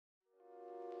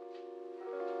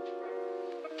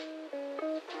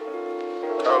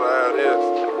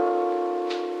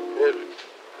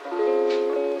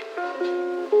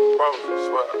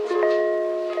Percocet,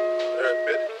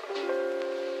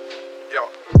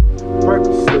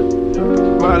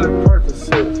 Miley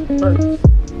Percocet,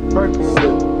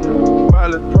 Percocet,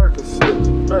 Miley Percocet,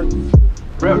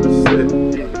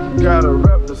 represent, gotta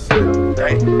represent,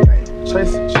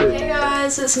 chase a chick. Hey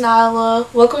guys, it's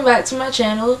Nyla. Welcome back to my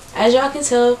channel. As y'all can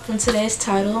tell from today's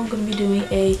title, I'm going to be doing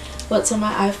a what's on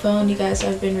my iPhone. You guys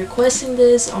have been requesting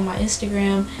this on my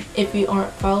Instagram. If you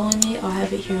aren't following me, I'll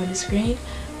have it here on the screen.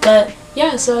 But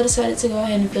yeah, so I decided to go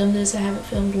ahead and film this. I haven't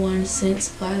filmed one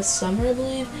since last summer, I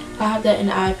believe. I have that in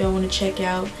the eye if y'all want to check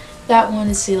out that one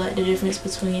and see like the difference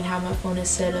between how my phone is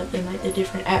set up and like the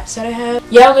different apps that I have.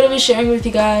 Yeah, I'm going to be sharing with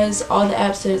you guys all the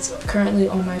apps that's currently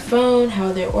on my phone,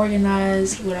 how they're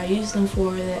organized, what I use them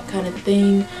for, that kind of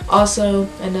thing. Also,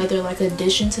 another like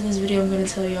addition to this video, I'm going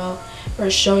to tell y'all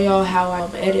or show y'all how I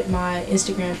edit my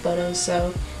Instagram photos.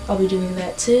 So I'll be doing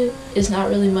that too. It's not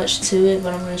really much to it,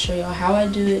 but I'm going to show y'all how I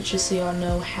do it just so y'all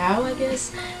know how, I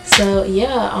guess. So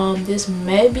yeah, this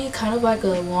may be kind of like a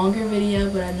longer video,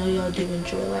 but I know y'all do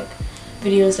enjoy like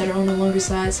videos that are on the longer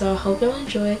side, so I hope y'all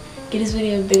enjoy. Give this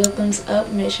video a big old thumbs up,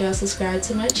 make sure y'all subscribe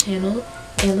to my channel,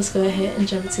 and let's go ahead and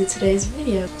jump into today's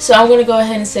video. So I'm going to go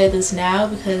ahead and say this now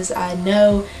because I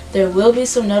know there will be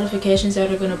some notifications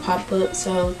that are going to pop up,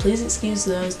 so please excuse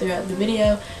those throughout the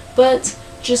video. But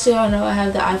just so y'all know, I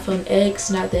have the iPhone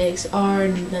X, not the XR,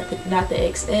 not the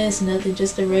XS, nothing,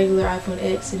 just the regular iPhone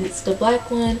X, and it's the black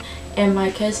one, and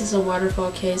my case is a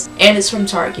waterfall case, and it's from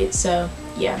Target. So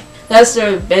yeah, that's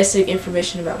the basic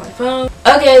information about my phone.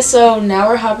 Okay, so now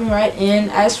we're hopping right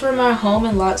in. As for my home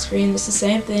and lock screen, it's the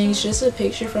same thing. It's just a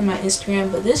picture from my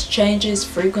Instagram, but this changes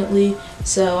frequently,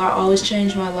 so I always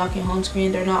change my lock and home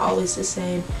screen. They're not always the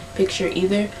same picture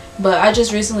either, but I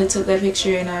just recently took that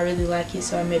picture and I really like it,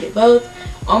 so I made it both.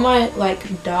 On my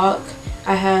like dock,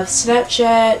 I have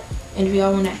Snapchat, and if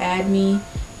y'all want to add me,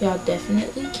 y'all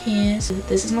definitely can. So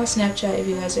this is my Snapchat if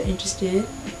you guys are interested.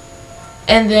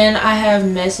 And then I have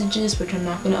messages, which I'm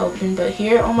not going to open, but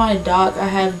here on my dock I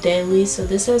have daily. So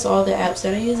this has all the apps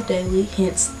that I use daily,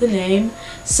 hence the name.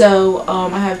 So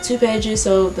I have two pages.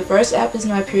 So the first app is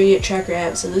my period tracker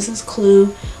app. So this is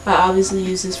Clue. I obviously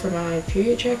use this for my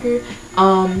period tracker.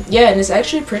 Yeah, and it's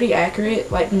actually pretty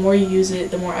accurate. Like the more you use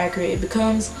it, the more accurate it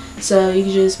becomes. So you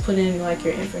can just put in like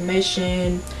your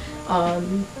information, all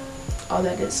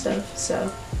that good stuff.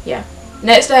 So yeah.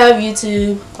 Next I have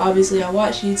YouTube. Obviously I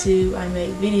watch YouTube, I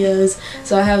make videos,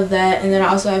 so I have that. And then I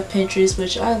also have Pinterest,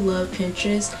 which I love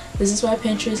Pinterest. This is my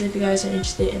Pinterest if you guys are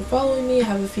interested in following me. I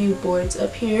have a few boards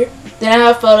up here. Then I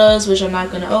have photos, which I'm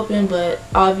not going to open, but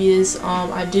obvious.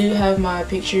 I do have my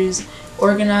pictures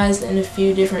organized in a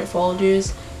few different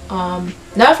folders.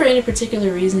 Not for any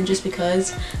particular reason, just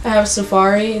because. I have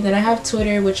Safari, and then I have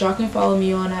Twitter, which y'all can follow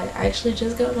me on. I actually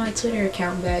just got my Twitter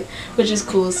account back, which is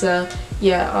cool. So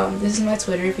yeah, this is my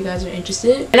Twitter if you guys are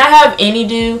interested. And I have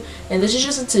AnyDo, and this is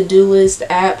just a to-do list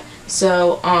app.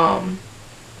 So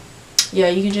yeah,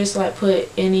 you can just like put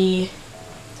any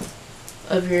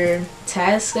of your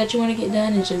tasks that you want to get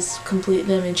done and just complete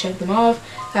them and check them off.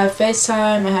 I have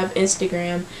FaceTime, I have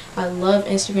Instagram. I love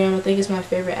Instagram. I think it's my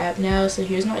favorite app now. So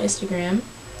here's my Instagram.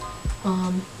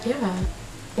 Yeah.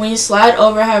 When you slide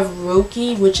over, I have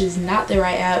Roku, which is not the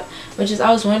right app, which is,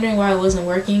 I was wondering why it wasn't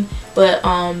working, but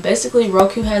basically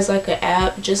Roku has like an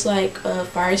app just like a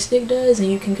Fire Stick does, and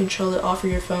you can control it off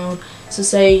of your phone. So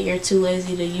say you're too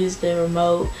lazy to use the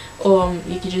remote,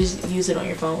 you can just use it on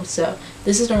your phone. So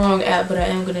this is the wrong app, but I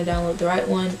am going to download the right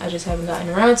one. I just haven't gotten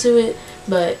around to it,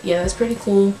 but yeah, that's pretty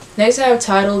cool. Next I have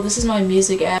Tidal. This is my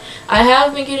music app. I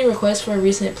have been getting requests for a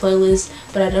recent playlist,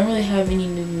 but I don't really have any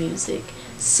new music.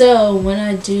 So when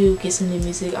I do get some new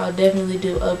music, I'll definitely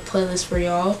do a playlist for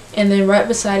y'all. And then right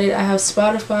beside it I have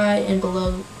Spotify, and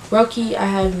below Roku I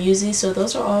have Music. So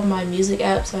those are all my music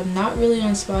apps. I'm not really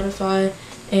on Spotify,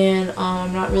 and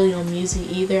I'm not really on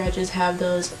Music either. I just have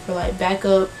those for like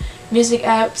backup music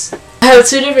apps. I have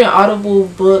two different Audible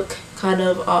book kind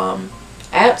of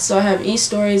apps. So I have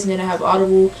eStories, and then I have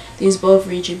Audible. These both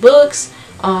read you books.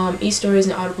 eStories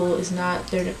and Audible is not,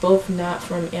 they're both not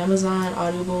from Amazon.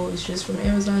 Audible is just from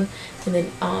Amazon, and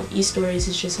then eStories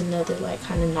is just another like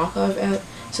kind of knockoff app.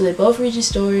 So they both read you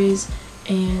stories.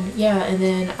 And yeah, and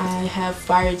then I have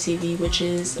Fire TV, which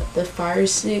is the Fire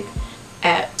Stick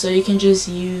app. So you can just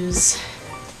use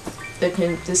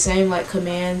the same like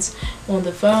commands on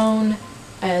the phone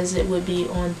as it would be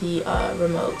on the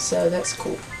remote. So that's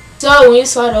cool. So when you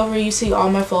slide over, you see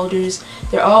all my folders.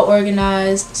 They're all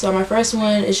organized. So my first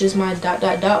one is just my ...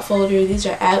 folder. These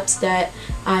are apps that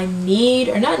I need,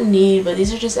 or not need, but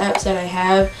these are just apps that I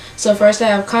have. So first I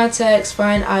have contacts,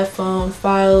 find iPhone,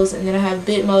 files, and then I have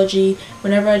Bitmoji.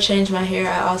 Whenever I change my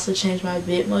hair, I also change my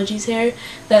Bitmoji's hair.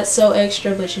 That's so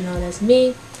extra, but you know that's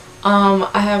me. I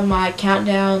have my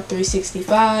countdown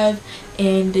 365,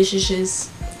 and this is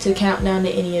just to count down to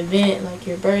any event, like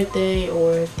your birthday,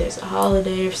 or if there's a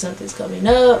holiday or something's coming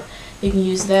up, you can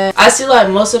use that. I see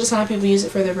like most of the time people use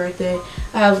it for their birthday.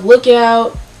 I have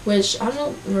Lookout, which I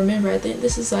don't remember. I think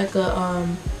this is like a I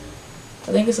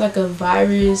think it's like a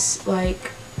virus like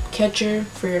catcher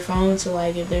for your phone. So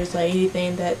like if there's like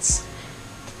anything that's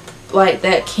like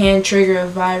that can trigger a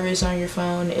virus on your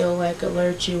phone, it'll like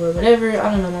alert you or whatever.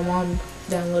 I don't know, my mom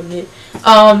downloaded it.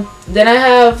 Then I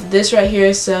have this right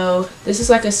here. So this is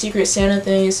like a Secret Santa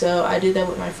thing, so I did that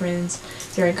with my friends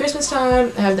during Christmas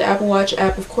time. I have the Apple Watch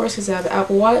app, of course, because I have an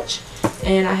Apple Watch,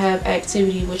 and I have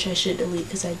Activity, which I should delete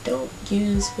because I don't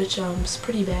use, which is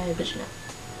pretty bad, but you know.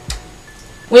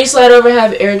 When you slide over, I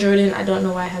have Air Jordan. I don't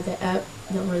know why I have that app.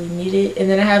 I don't really need it. And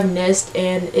then I have Nest,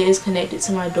 and it is connected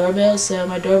to my doorbell. So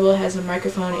my doorbell has a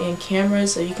microphone and camera,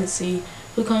 so you can see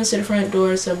who comes to the front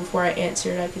door. So before I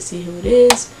answer it, I can see who it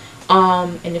is,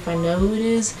 and if I know who it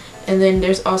is. And then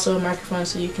there's also a microphone,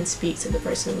 so you can speak to the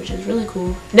person, which is really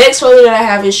cool. Next folder that I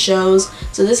have is shows.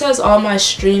 So this has all my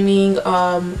streaming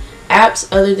apps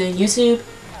other than YouTube.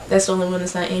 That's the only one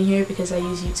that's not in here because I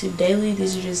use YouTube daily.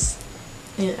 These are just,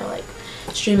 you know, like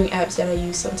streaming apps that I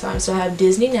use sometimes. So I have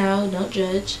Disney Now, don't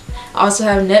judge. I also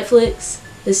have Netflix,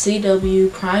 the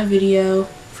CW, Prime Video,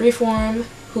 Freeform,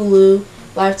 Hulu,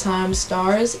 Lifetime,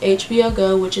 Stars, HBO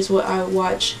Go, which is what I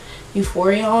watch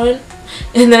Euphoria on,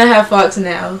 and then I have Fox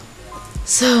Now.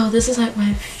 So this is like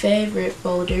my favorite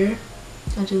folder.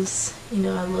 I just, you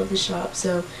know, I love the shop.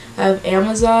 So I have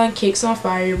Amazon Kicks on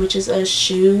Fire, which is a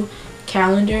shoe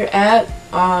calendar app.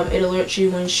 It alerts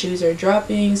you when shoes are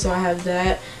dropping, so I have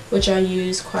that, which I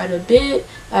use quite a bit.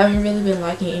 I haven't really been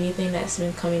liking anything that's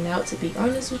been coming out, to be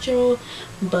honest with y'all,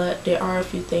 but there are a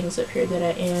few things up here that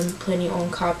I am planning on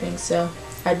copying, so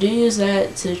I do use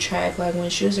that to track like when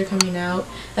shoes are coming out.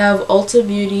 I have Ulta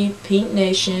Beauty, Pink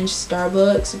Nation,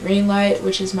 Starbucks, Greenlight,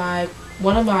 which is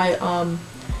one of my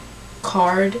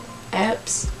card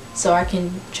apps, so I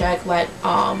can track like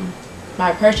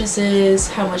my purchases,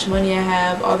 how much money I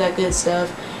have, all that good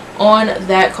stuff on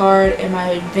that card. And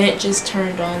my vent just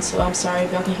turned on, so I'm sorry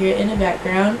if y'all can hear it in the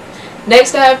background.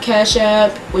 Next I have Cash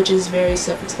App, which is very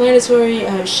self-explanatory.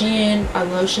 I have Shein, I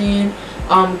love Shein.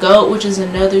 Goat, which is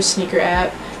another sneaker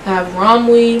app. I have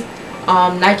Romwe,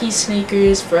 Nike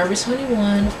sneakers, Forever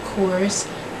 21, of course,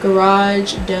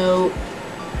 Garage, Dote,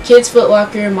 Kids Foot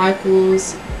Locker,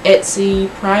 Michaels, Etsy,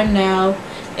 Prime Now,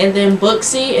 and then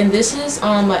Booksy. And this is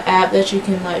an app that you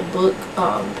can like book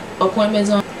appointments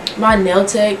on. My nail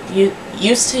tech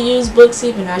used to use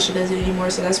Booksy, but now she doesn't anymore,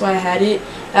 so that's why I had it.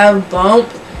 I have Bump,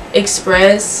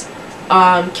 Express,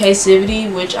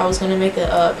 Casivity, which I was going to make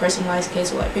a personalized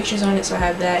case with like pictures on it, so I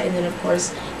have that. And then of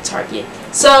course Target.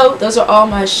 So those are all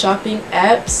my shopping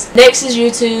apps. Next is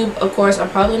YouTube. Of course, I'm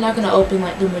probably not going to open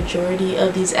like the majority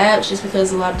of these apps just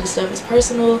because a lot of this stuff is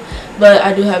personal, but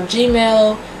I do have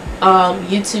Gmail,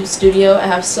 YouTube Studio. I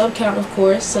have Subcount, of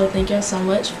course, so thank y'all so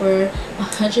much for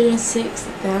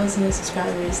 106,000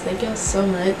 subscribers. Thank y'all so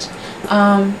much.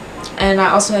 And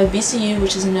I also have BCU,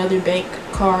 which is another bank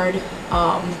card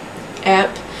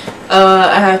app.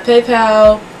 I have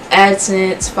PayPal,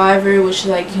 AdSense, Fiverr, which is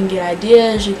like you can get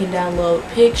ideas, you can download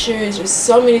pictures. There's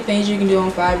so many things you can do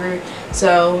on Fiverr.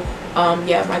 So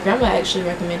yeah, my grandma actually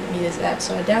recommended me this app,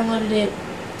 so I downloaded it.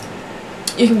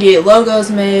 You can get logos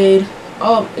made.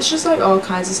 It's just like all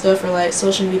kinds of stuff for like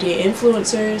social media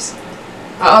influencers.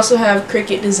 I also have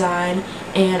Cricut Design,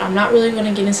 and I'm not really going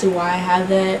to get into why I have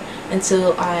that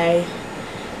until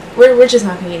we're just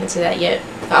not going to get into that yet.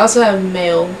 I also have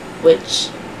Mail, which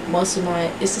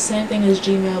it's the same thing as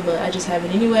Gmail, but I just have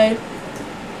it anyway,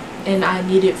 and I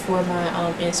need it for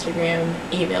my Instagram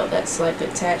email that's like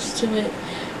attached to it.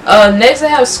 Next I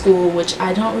have School, which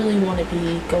I don't really want to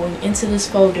be going into this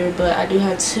folder, but I do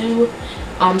have two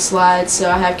slides. So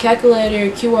I have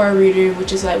Calculator, QR Reader,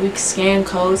 which is like we scan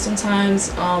codes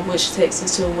sometimes, which takes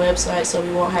us to a website, so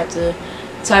we won't have to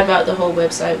type out the whole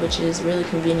website, which is really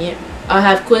convenient. I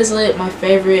have Quizlet, my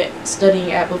favorite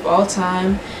studying app of all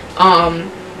time.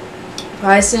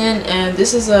 Python, and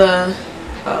this is a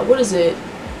what is it?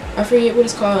 I forget what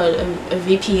it's called. A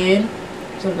VPN,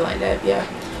 something like that. Yeah.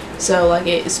 So like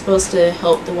it's supposed to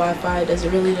help the Wi-Fi. Does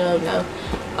it really? No.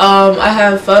 I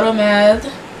have Photomath.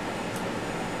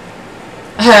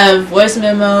 I have voice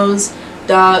memos,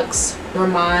 Docs,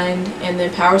 Remind, and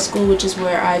then Power School, which is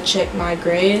where I check my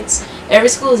grades. Every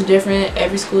school is different.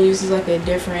 Every school uses like a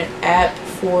different app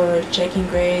for checking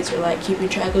grades or like keeping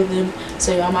track of them,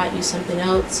 so y'all might use something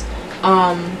else.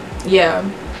 Yeah,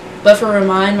 but for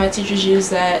Remind, my teachers use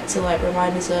that to like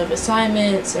remind us of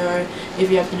assignments, or if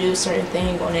you have to do a certain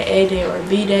thing on an A day or a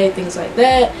B day, things like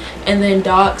that. And then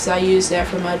Docs, I use that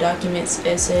for my documents,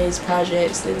 essays,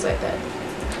 projects, things like that.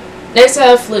 Next I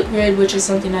have Flipgrid, which is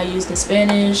something I used in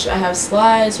Spanish. I have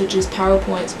Slides, which is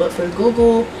PowerPoints but for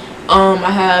Google.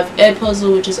 I have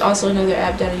Edpuzzle, which is also another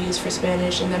app that I use for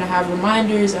Spanish. And then I have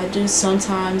Reminders. I do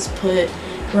sometimes put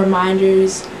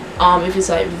reminders if it's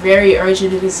like very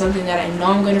urgent, if it's something that I know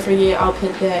I'm going to forget, I'll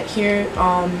put that here,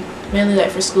 mainly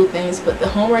like for school things. But the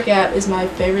homework app is my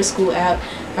favorite school app.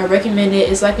 I recommend it.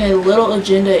 It's like a little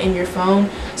agenda in your phone.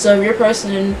 So if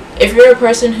you're a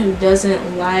person who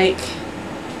doesn't like,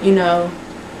 you know,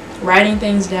 writing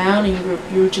things down,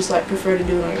 and you just like prefer to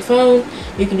do it on your phone,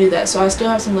 you can do that. So I still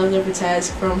have some leftover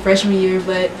tasks from freshman year,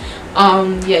 but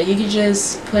yeah, you can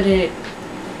just put in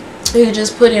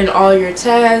all your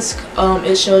tasks.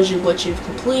 It shows you what you've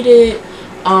completed,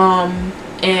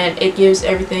 and it gives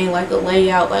everything like a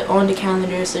layout like on the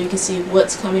calendar, so you can see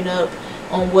what's coming up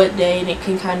on what day, and it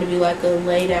can kind of be like a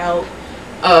laid out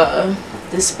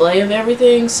display of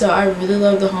everything. So I really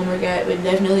love the homework app. It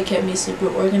definitely kept me super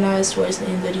organized towards the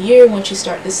end of the year once you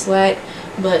start to slack,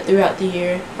 but throughout the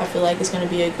year I feel like it's going to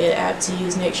be a good app to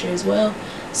use next year as well.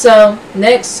 So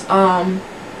next I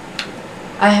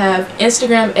have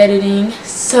Instagram editing.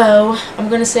 So I'm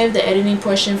going to save the editing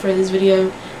portion for this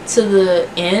video to the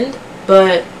end,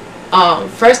 but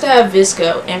first I have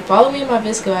Visco, and follow me in my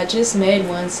Visco. I just made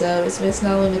one, so it's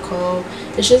MissNiylaNicole.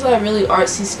 It's just like really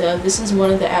artsy stuff. This is one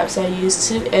of the apps I use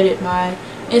to edit my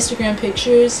Instagram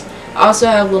pictures. I also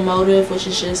have Lamotive, which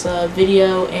is just a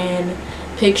video and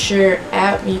picture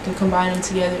app. You can combine them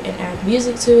together and add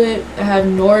music to it. I have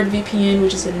NordVPN,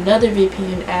 which is another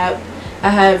VPN app. I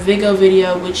have Vigo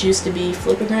Video, which used to be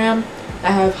Flipagram.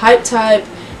 I have HypeType,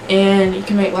 and you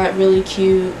can make like really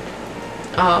cute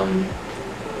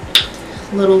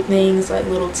little things, like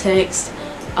little text.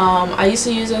 I used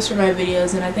to use those for my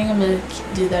videos, and I think I'm gonna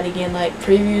do that again, like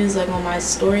previews like on my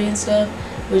story and stuff,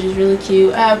 which is really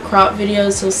cute. I have crop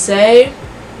videos. So say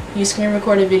you screen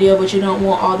record a video but you don't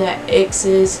want all that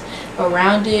X's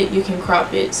around it, you can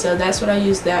crop it. So that's what I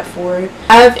use that for.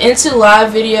 I have Into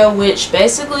Live Video, which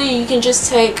basically you can just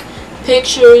take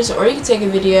pictures or you can take a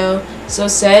video. So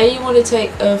say you want to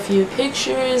take a few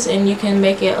pictures, and you can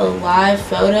make it a live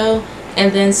photo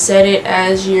and then set it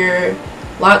as your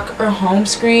lock or home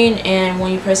screen, and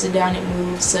when you press it down it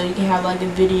moves, so you can have like a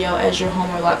video as your home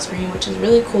or lock screen, which is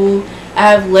really cool.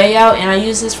 I have Layout, and I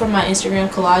use this for my Instagram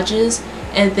collages.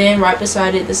 And then right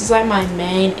beside it, this is like my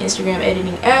main Instagram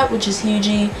editing app, which is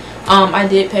Hugie. I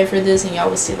did pay for this, and y'all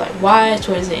will see like why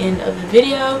towards the end of the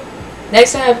video.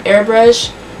 Next I have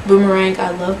Airbrush, Boomerang.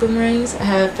 I love boomerangs. I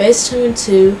have Facetune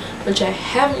 2, which I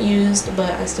haven't used,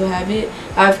 but I still have it.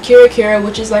 I have Kira,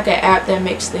 which is like an app that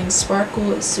makes things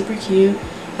sparkle. It's super cute.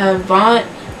 I have Vaunt,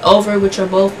 Over, which are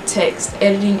both text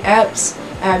editing apps.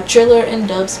 I have Triller and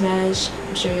Dubsmash.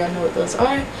 I'm sure y'all know what those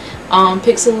are.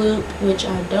 Pixaloop, which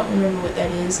I don't remember what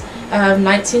that is. I have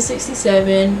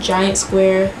 1967, Giant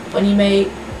Square,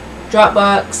 Funimate,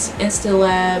 Dropbox,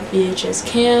 InstaLab, VHS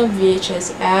Cam,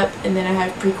 VHS App, and then I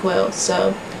have Prequel.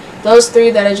 So those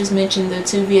three that I just mentioned, the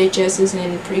two VHSs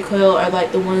and Prequel, are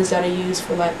like the ones that I use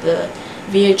for like the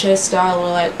VHS style or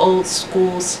like old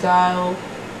school style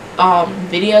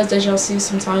videos that y'all see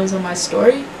sometimes on my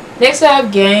story. Next I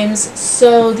have games.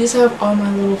 So these have all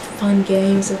my little fun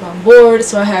games if I'm bored.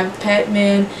 So I have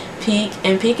Pac-Man, Peek,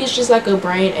 and Peek is just like a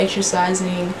brain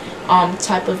exercising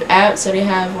type of app. So they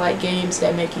have like games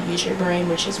that make you use your brain,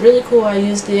 which is really cool. I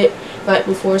used it like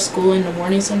before school in the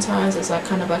morning sometimes. It's like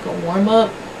kind of like a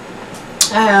warm-up.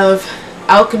 I have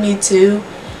Alchemy 2,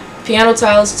 Piano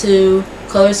Tiles 2,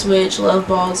 Color Switch, Love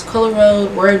Balls, Color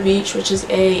Road, Word Beach, which is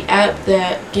a app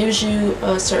that gives you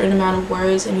a certain amount of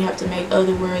words and you have to make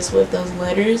other words with those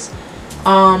letters.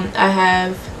 I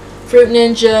have Fruit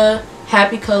Ninja,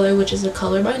 Happy Color, which is a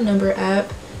color by number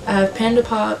app. I have Panda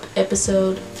Pop,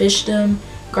 Episode, Fishdom,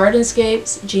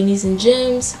 Gardenscapes, Genies and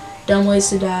Gems, Dumb Ways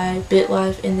to Die,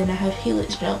 BitLife, and then I have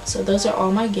Helix Jump. So those are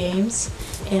all my games,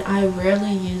 and I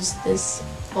rarely use this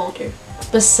folder.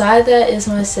 Beside that is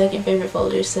my second favorite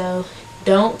folder, so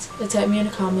don't attack me in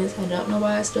the comments. I don't know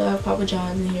why I still have Papa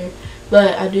John's in here,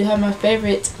 but I do have my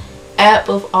favorite app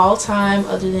of all time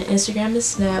other than Instagram and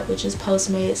Snap, which is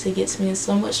Postmates. It gets me in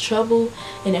so much trouble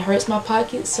and it hurts my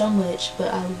pocket so much,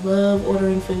 but I love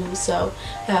ordering food. So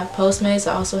I have Postmates.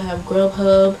 I also have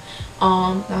Grubhub.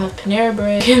 I have Panera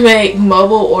Bread. You can make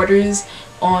mobile orders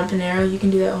on Panera. You can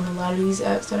do that on a lot of these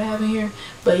apps that I have in here,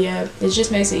 but yeah, it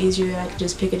just makes it easier that I can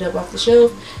just pick it up off the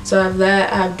shelf. So I have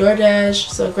that. I have DoorDash.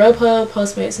 So Grubhub,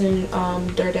 Postmates, and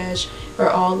DoorDash are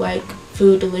all like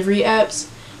food delivery apps.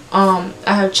 I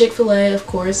have Chick-fil-A, of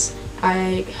course.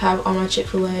 I have all my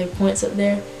Chick-fil-A points up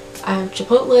there. I have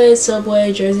Chipotle,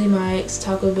 Subway, Jersey Mike's,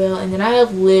 Taco Bell, and then I have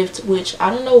Lyft, which I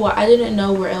don't know why. I didn't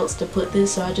know where else to put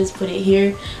this, so I just put it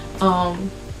here.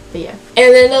 But yeah.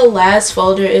 And then the last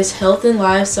folder is Health and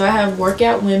Life. So I have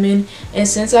Workout Women, and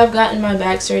since I've gotten my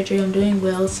back surgery, I'm doing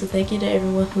well. So thank you to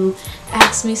everyone who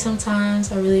asks me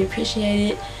sometimes. I really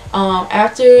appreciate it.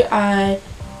 After I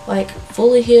like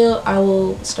fully heal, I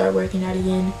will start working out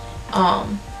again.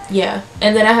 Yeah.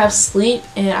 And then I have Sleep,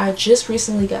 and I just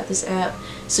recently got this app.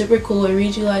 Super cool. It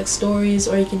reads you like stories,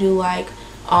 or you can do like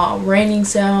raining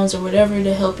sounds or whatever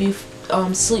to help you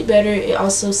sleep better. It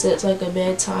also sets like a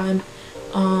bedtime,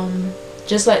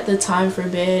 just like the time for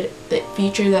bed, that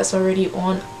feature that's already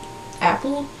on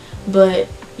Apple. But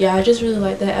yeah, I just really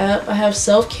like that app. I have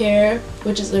Self-Care,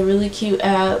 which is a really cute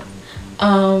app.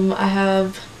 I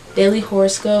have Daily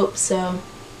Horoscope, so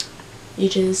you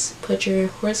just put your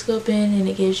horoscope in and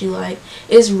it gives you like,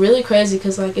 it's really crazy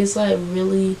because like it's like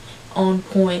really on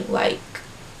point. Like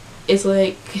it's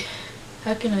like,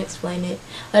 how can I explain it,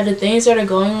 like the things that are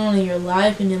going on in your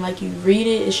life, and then like you read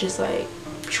it, it's just like,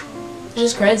 it's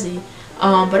just crazy.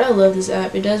 But I love this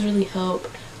app. It does really help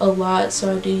a lot,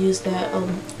 so I do use that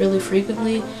really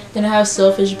frequently. Then I have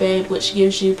Selfish Babe, which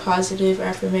gives you positive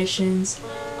affirmations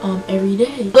every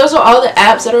day. Those are all the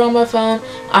apps that are on my phone.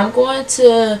 I'm going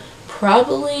to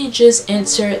probably just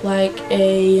insert like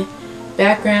a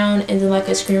background and then like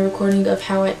a screen recording of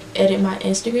how I edit my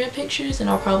Instagram pictures, and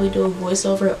I'll probably do a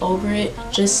voiceover over it,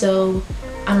 just so,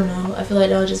 I don't know, I feel like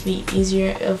that'll just be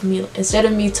easier of me, instead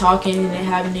of me talking and then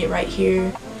having it right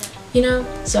here, you know.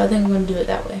 So I think I'm gonna do it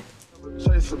that way.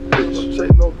 Chase a bitch,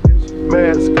 chase no bitch,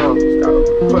 mask on,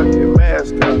 fucking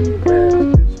mask on.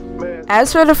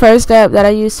 As for the first app that I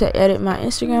use to edit my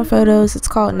Instagram photos, it's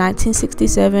called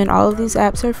 1967. All of these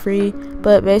apps are free,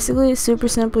 but basically it's super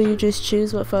simple. You just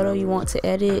choose what photo you want to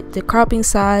edit, the cropping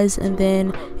size, and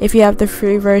then if you have the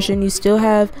free version, you still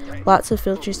have lots of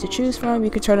filters to choose from. You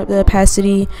can turn up the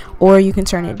opacity or you can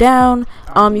turn it down.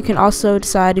 You can also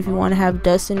decide if you want to have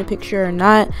dust in the picture or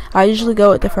not. I usually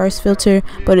go with the first filter,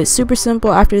 but it's super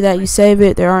simple. After that, you save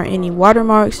it. There aren't any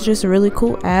watermarks. It's just a really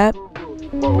cool app.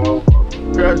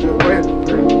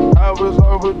 Graduated, I was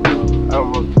overdue.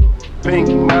 I'm a pink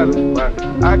model,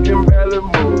 I can barely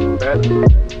move.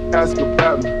 Ask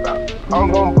about me,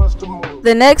 I'm gonna bust a move.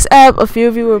 The next app a few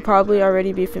of you will probably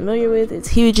already be familiar with. It's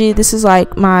Hugie. This is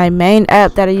like my main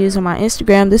app that I use on my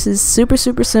Instagram. This is super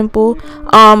simple.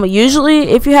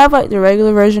 Usually if you have like the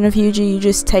regular version of Hugie, you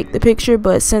just take the picture,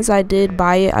 but since I did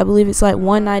buy it, I believe it's like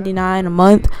 $1.99 a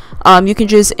month. You can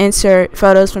just insert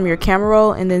photos from your camera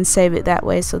roll and then save it that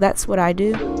way. So that's what I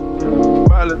do.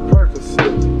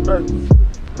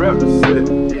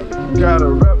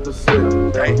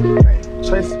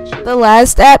 The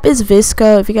last app is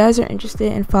Visco. If you guys are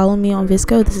interested in following me on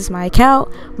Visco, this is my account.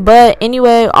 But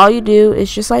anyway, all you do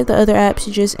is just like the other apps,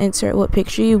 you just insert what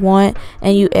picture you want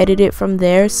and you edit it from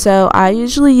there. So I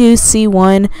usually use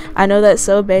C1. I know that's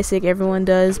so basic, everyone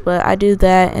does, but I do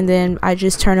that, and then I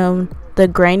just turn on the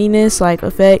graininess like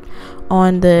effect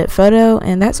on the photo,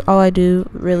 and that's all I do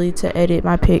really to edit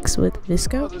my pics with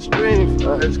Visco.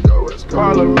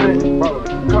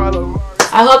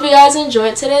 I hope you guys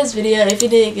enjoyed today's video. If you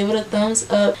did, give it a thumbs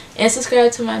up and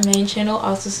subscribe to my main channel.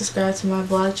 Also subscribe to my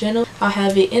vlog channel. I'll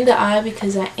have it in the eye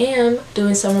because I am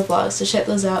doing summer vlogs, so check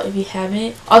those out if you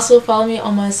haven't. Also follow me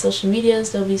on my social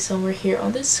medias. They'll be somewhere here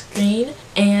on the screen.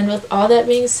 And with all that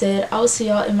being said, I will see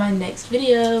y'all in my next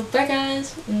video. Bye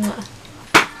guys. Mwah.